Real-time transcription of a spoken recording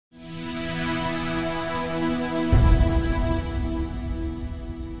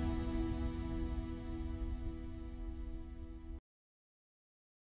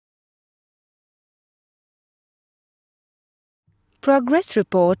progress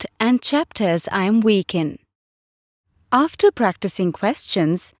report and chapters I am weak in. After practicing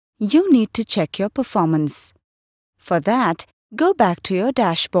questions, you need to check your performance. For that, go back to your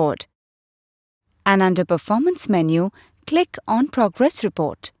dashboard. And under Performance menu, click on Progress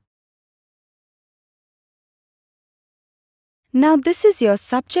Report. Now this is your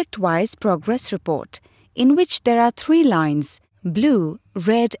subject-wise progress report, in which there are 3 lines: blue,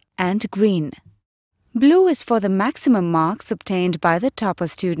 red and green. Blue is for the maximum marks obtained by the topper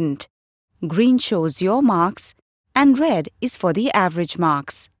student. Green shows your marks and red is for the average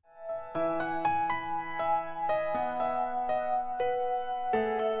marks.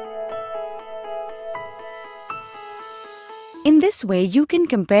 In this way, you can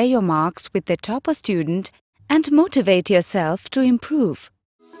compare your marks with the topper student and motivate yourself to improve.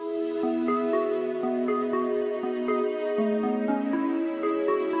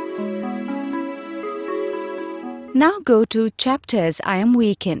 Now go to Chapters I am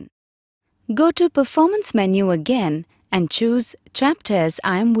weak in. Go to Performance menu again and choose Chapters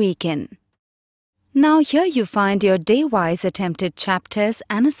I am weak in. Now here you find your day-wise attempted chapters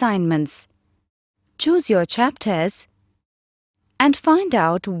and assignments. Choose your chapters and find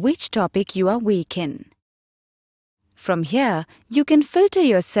out which topic you are weak in. From here, you can filter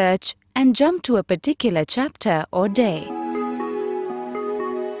your search and jump to a particular chapter or day.